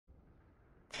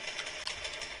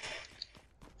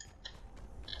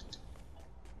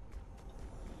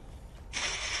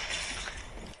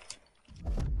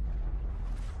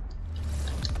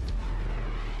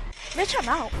Bitch, I'm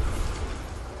out.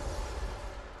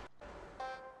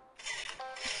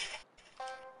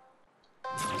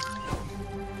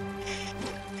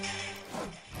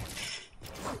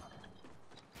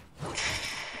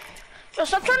 Yo,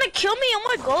 stop trying to kill me, oh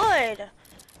my god.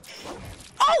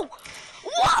 Oh!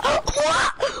 What?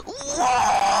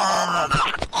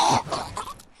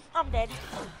 I'm dead.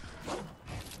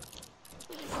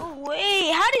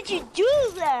 Wait, how did you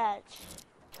do that?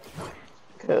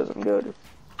 Cause I'm good.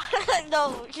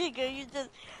 No, Chica,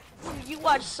 you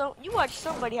watch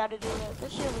somebody how to do that. That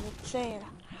shit was insane.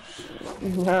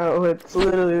 No, it's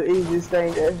literally the easiest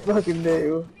thing to fucking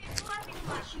do.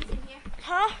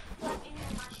 Huh?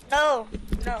 No,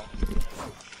 no.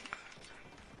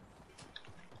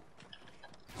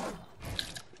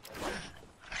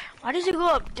 Why does it go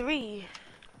up 3?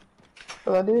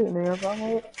 Well, I did, nigga. If I'm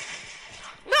it.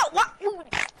 No, what?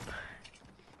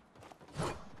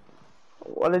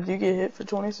 Why did you get hit for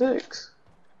 26?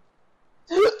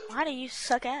 Why do you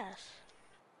suck ass?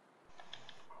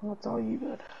 That's all you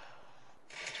got.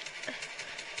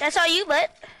 That's all you,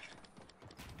 but.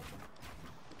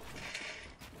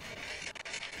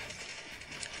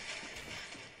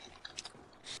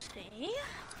 See?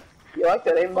 You like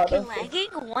that aim button?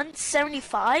 Lagging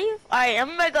 175? Alright,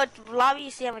 I'm gonna go to lobby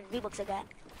see how many people I got.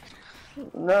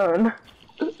 None.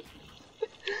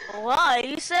 Why?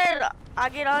 You said I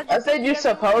get on. I said you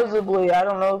supposedly. I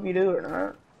don't know if you do or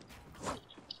not.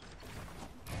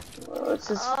 Well, let's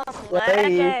just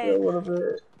play for a little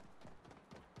bit.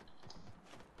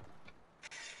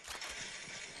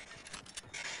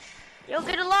 Yo,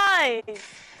 get alive!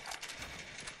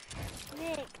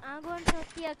 Nick, I'm going to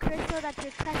see a crystal that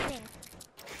you're cussing.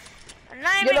 I'm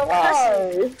not Get even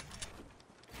cussing. alive!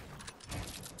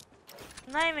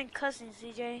 I'm not even cussing,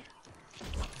 CJ.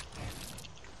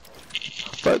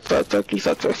 Fuck you,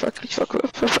 fuck you, fuck.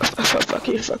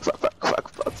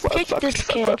 Kick this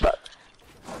kid.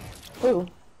 Who?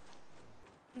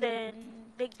 Then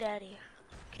Big Daddy.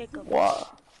 Kick him.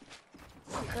 Wow.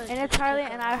 And it's Harley,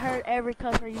 and I heard every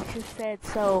cuss word you just said,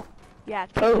 so yeah.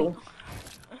 Oh.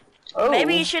 Oh.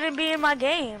 Maybe you shouldn't be in my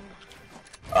game.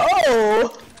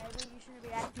 Oh. Maybe you shouldn't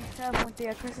be acting tough when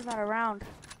the Chris is not around.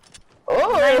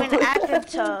 Oh. I'm not even acting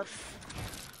tough.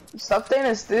 Stop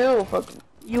standing still, fucking.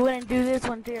 You wouldn't do this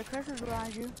when Thea Chris is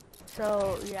around you,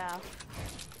 so yeah.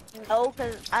 No,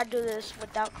 because I do this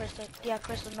without Crystal. Yeah,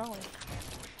 Crystal knowing.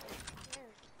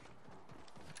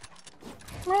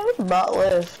 Man, this bot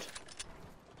left.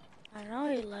 I know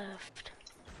he left.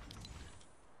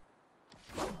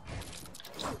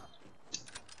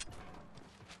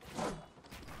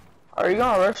 Are you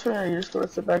gonna rush me or are you just gonna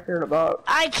sit back here in the bot?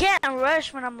 I can't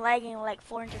rush when I'm lagging like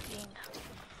 400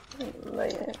 ping.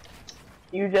 Man.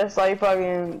 You just like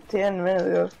fucking 10 minutes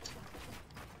ago.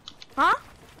 Huh?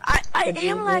 I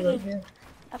am lagging.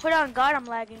 I put on guard, I'm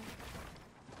lagging.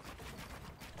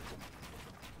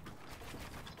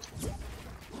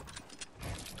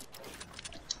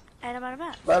 And I'm out of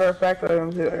map. Matter of fact, I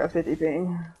got 50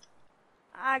 ping.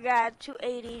 I got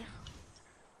 280.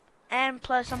 And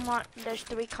plus there's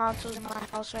 3 consoles in my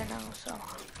house right now, so.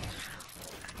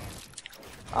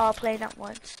 All playing at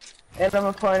once. And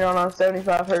I'm playing on a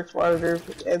 75 hertz monitor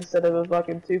instead of a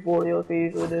fucking 240 like I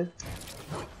usually do.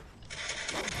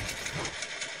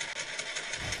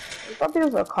 I thought he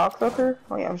was a cocksucker.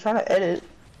 Oh yeah, I'm trying to edit.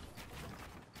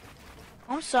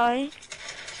 I'm sorry.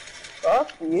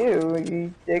 Fuck you,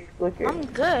 you dick licker. I'm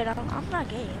good. I'm not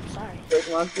gay. I'm sorry. Dick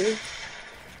muncher.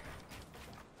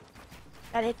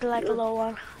 Gotta hit the like a low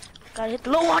one. Gotta hit the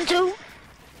low one too.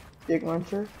 Dick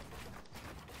muncher.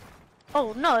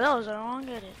 Oh no, that was the wrong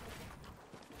edit.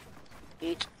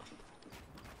 Eat.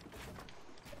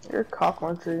 You're a cock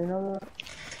muncher, you know that?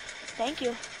 Thank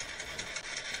you.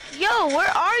 Yo, where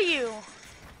are you?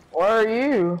 Where are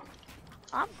you?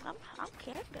 I'm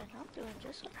camping. I'm doing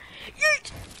just fine.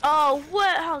 Yeet! Oh,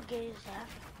 what? How gay is that?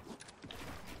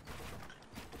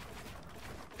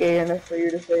 Gay enough for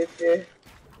you to say it's gay.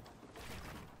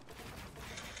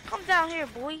 Come down here,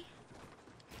 boy.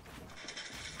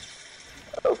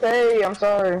 Okay, I'm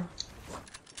sorry.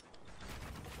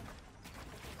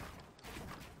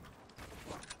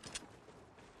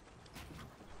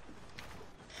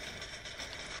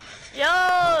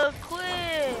 Yo,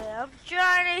 quit! I'm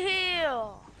trying to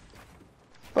heal.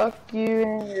 Fuck you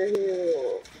and your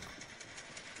heel.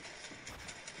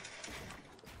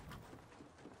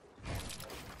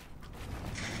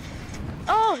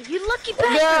 Oh, you lucky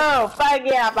bastard! No, fuck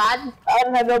yeah, bud. I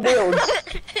don't have no builds.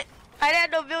 I didn't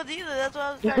have no builds either. That's why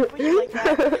I was trying to push you like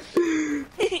that.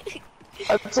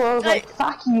 That's why I was like,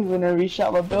 fuck you whenever you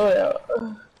shot my build out.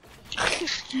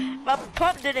 My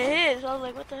pump didn't hit, so I was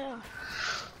like, what the hell?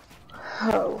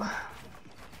 Oh.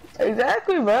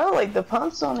 Exactly, bro. Like, the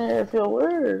pumps on there feel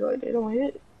weird. Like, they don't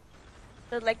hit.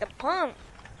 But like the pump,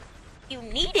 you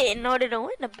need it in order to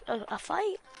win a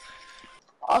fight.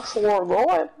 I swore,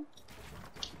 Lord.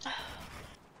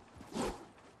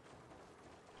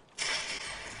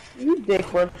 You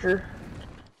dick butcher.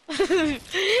 You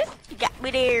got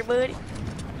me there, buddy.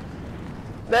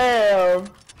 Damn.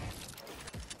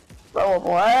 Bro, I'm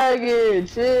lagging.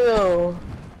 Chill.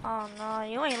 Oh no,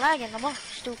 you ain't lagging no more,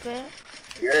 stupid.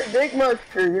 You're a dick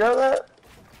monster, you know that?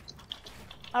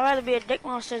 I'd rather be a dick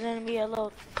monster than be a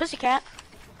little pussycat.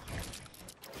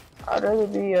 I'd rather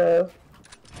be,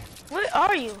 Where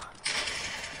are you?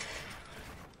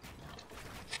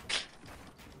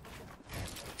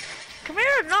 Come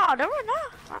here, no, don't run now.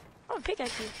 I'm gonna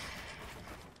pickaxe you.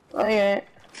 I ain't.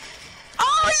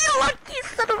 Oh, you lucky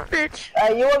son of a bitch.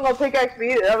 You wasn't gonna pickaxe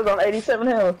me either. That was on 87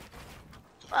 health.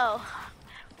 Oh.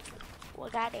 Well,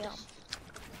 goddamn.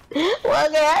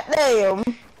 Well, goddamn.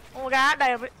 Oh,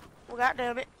 goddamn it. Well,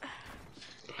 goddamn it.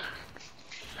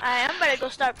 I'm better go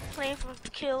start playing for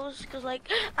kills, cause like,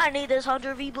 I need this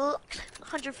 100 V-Bucks,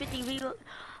 150 V-Bucks,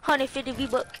 150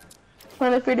 V-Bucks.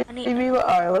 150 V.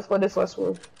 Alright, let's play this last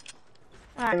one.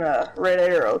 Alright. And red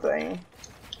arrow thing.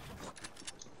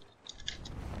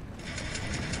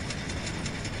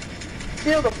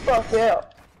 Chill the fuck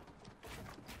out.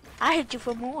 I hit you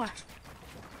for more.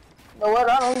 You know what?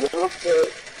 I don't give a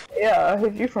fuck. Yeah, I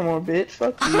hit you for more, bitch.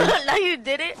 Fuck you. No, you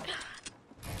didn't.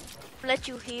 Let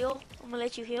you heal. I'm gonna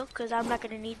let you heal, cause I'm not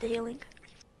gonna need the healing.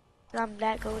 I'm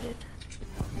that goated.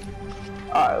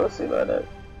 Alright, let's see about that.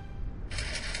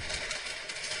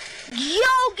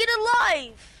 Yo, get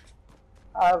alive!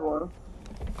 I have one.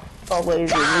 Oh,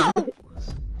 lazy. No!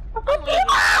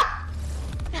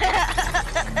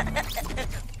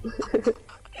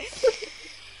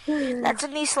 That's a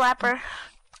knee slapper.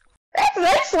 That's an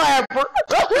ass slapper.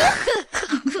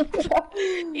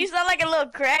 You sound like a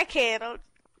little crackhead.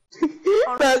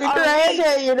 Fucking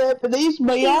crackhead, you know, for these,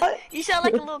 but You sound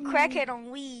like a little crackhead on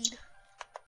weed.